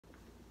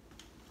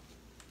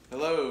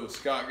Hello,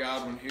 Scott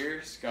Godwin here,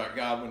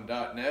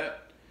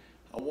 scottgodwin.net.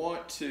 I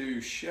want to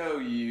show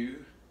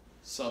you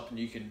something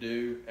you can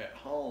do at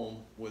home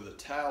with a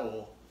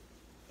towel,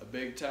 a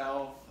big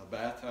towel, a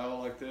bath towel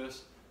like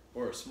this,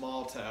 or a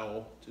small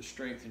towel to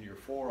strengthen your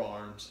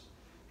forearms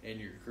and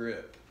your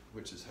grip,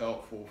 which is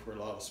helpful for a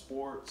lot of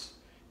sports.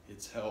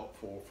 It's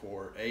helpful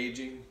for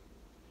aging,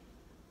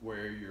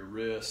 where your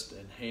wrist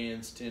and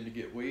hands tend to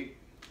get weak.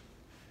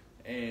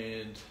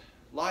 And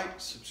like,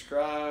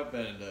 subscribe,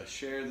 and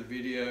share the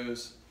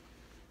videos,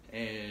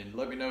 and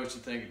let me know what you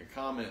think in the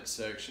comments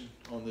section.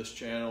 On this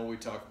channel we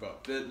talk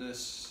about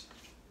fitness,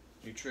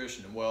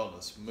 nutrition and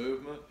wellness,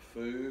 movement,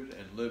 food,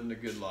 and living a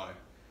good life.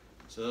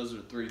 So those are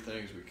the three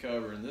things we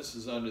cover, and this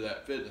is under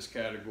that fitness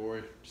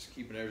category, just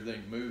keeping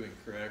everything moving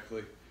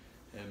correctly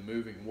and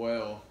moving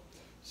well.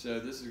 So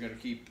this is going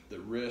to keep the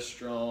wrist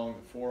strong,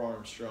 the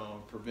forearm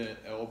strong, prevent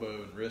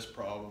elbow and wrist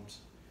problems.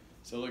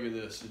 So look at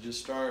this. So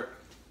just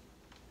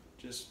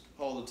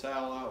hold the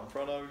towel out in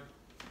front of you,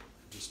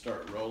 just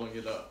start rolling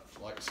it up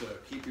like so.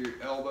 Keep your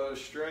elbows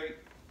straight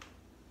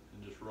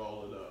and just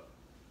roll it up.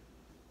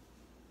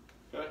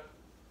 Okay?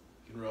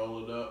 You can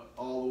roll it up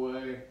all the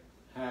way,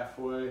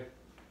 halfway.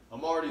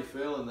 I'm already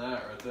feeling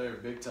that right there,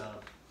 big time.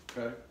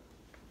 Okay?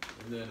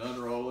 And then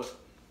unroll it.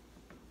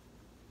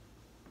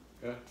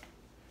 Okay?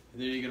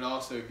 And then you can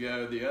also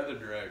go the other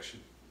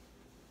direction.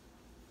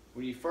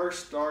 When you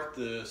first start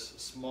this, a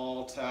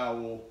small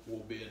towel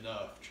will be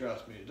enough.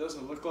 Trust me, it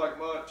doesn't look like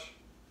much,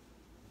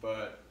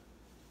 but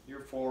your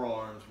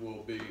forearms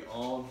will be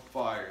on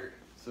fire.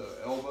 So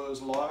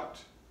elbows locked,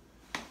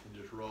 and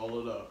just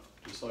roll it up,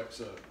 just like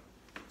so.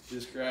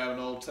 Just grab an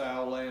old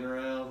towel laying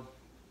around,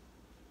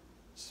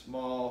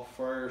 small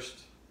first,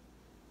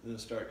 then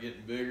start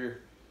getting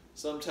bigger.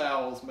 Some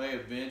towels may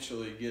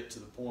eventually get to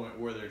the point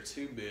where they're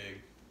too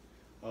big.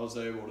 I was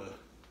able to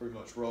pretty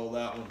much roll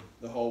that one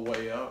the whole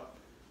way up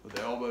with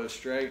the elbows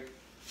straight.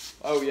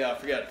 Oh yeah, I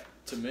forgot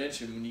to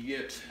mention, when you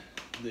get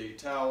the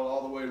towel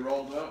all the way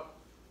rolled up,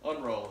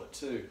 unroll it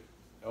too.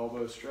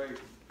 Elbows straight,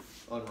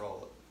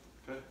 unroll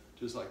it. Okay,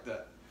 just like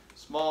that.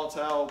 Small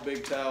towel,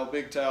 big towel.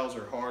 Big towels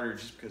are harder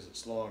just because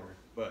it's longer,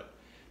 but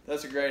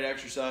that's a great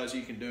exercise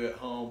you can do at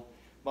home.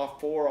 My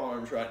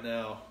forearms right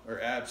now are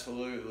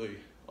absolutely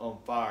on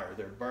fire.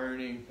 They're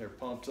burning, they're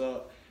pumped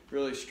up.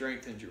 Really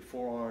strengthens your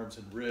forearms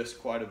and wrists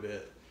quite a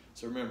bit.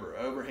 So remember,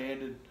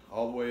 overhanded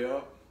all the way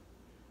up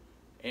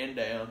and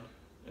down,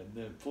 and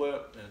then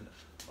flip, and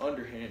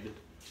underhanded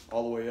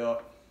all the way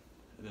up,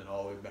 and then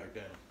all the way back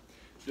down.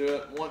 Do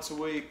it once a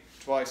week,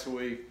 twice a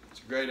week. It's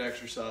a great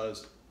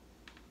exercise.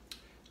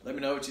 Let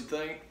me know what you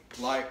think.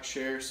 Like,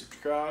 share,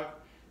 subscribe,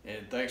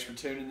 and thanks for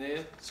tuning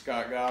in.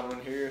 Scott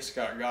Godwin here,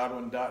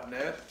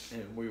 scottgodwin.net,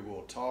 and we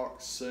will talk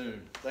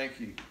soon.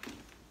 Thank you.